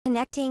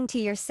Connecting to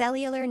your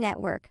cellular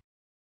network.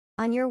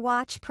 On your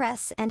watch,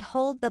 press and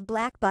hold the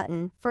black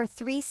button for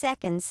 3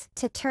 seconds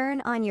to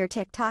turn on your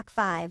TickTalk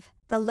 5.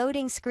 The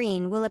loading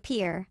screen will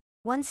appear.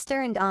 Once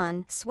turned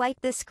on, swipe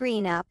the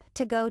screen up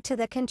to go to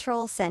the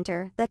control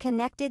center. The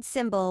connected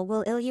symbol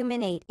will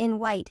illuminate in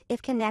white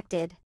if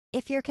connected.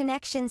 If your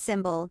connection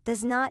symbol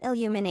does not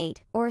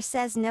illuminate or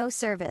says no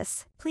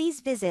service, please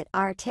visit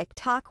our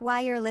TickTalk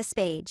wireless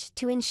page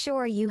to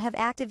ensure you have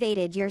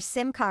activated your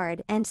SIM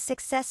card and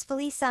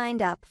successfully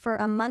signed up for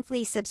a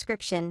monthly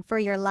subscription for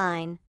your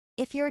line.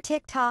 If your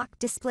TickTalk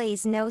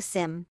displays no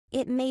SIM,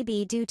 it may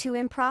be due to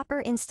improper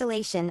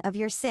installation of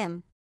your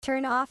SIM.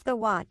 Turn off the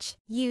watch.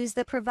 Use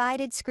the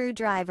provided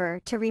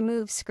screwdriver to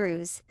remove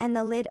screws and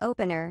the lid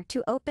opener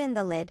to open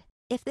the lid.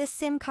 If the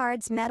SIM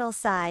card's metal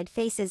side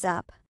faces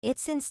up,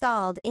 it's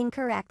installed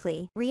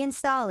incorrectly.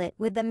 Reinstall it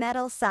with the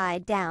metal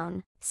side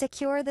down.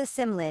 Secure the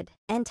SIM lid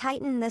and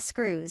tighten the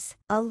screws.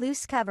 A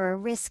loose cover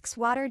risks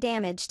water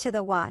damage to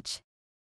the watch.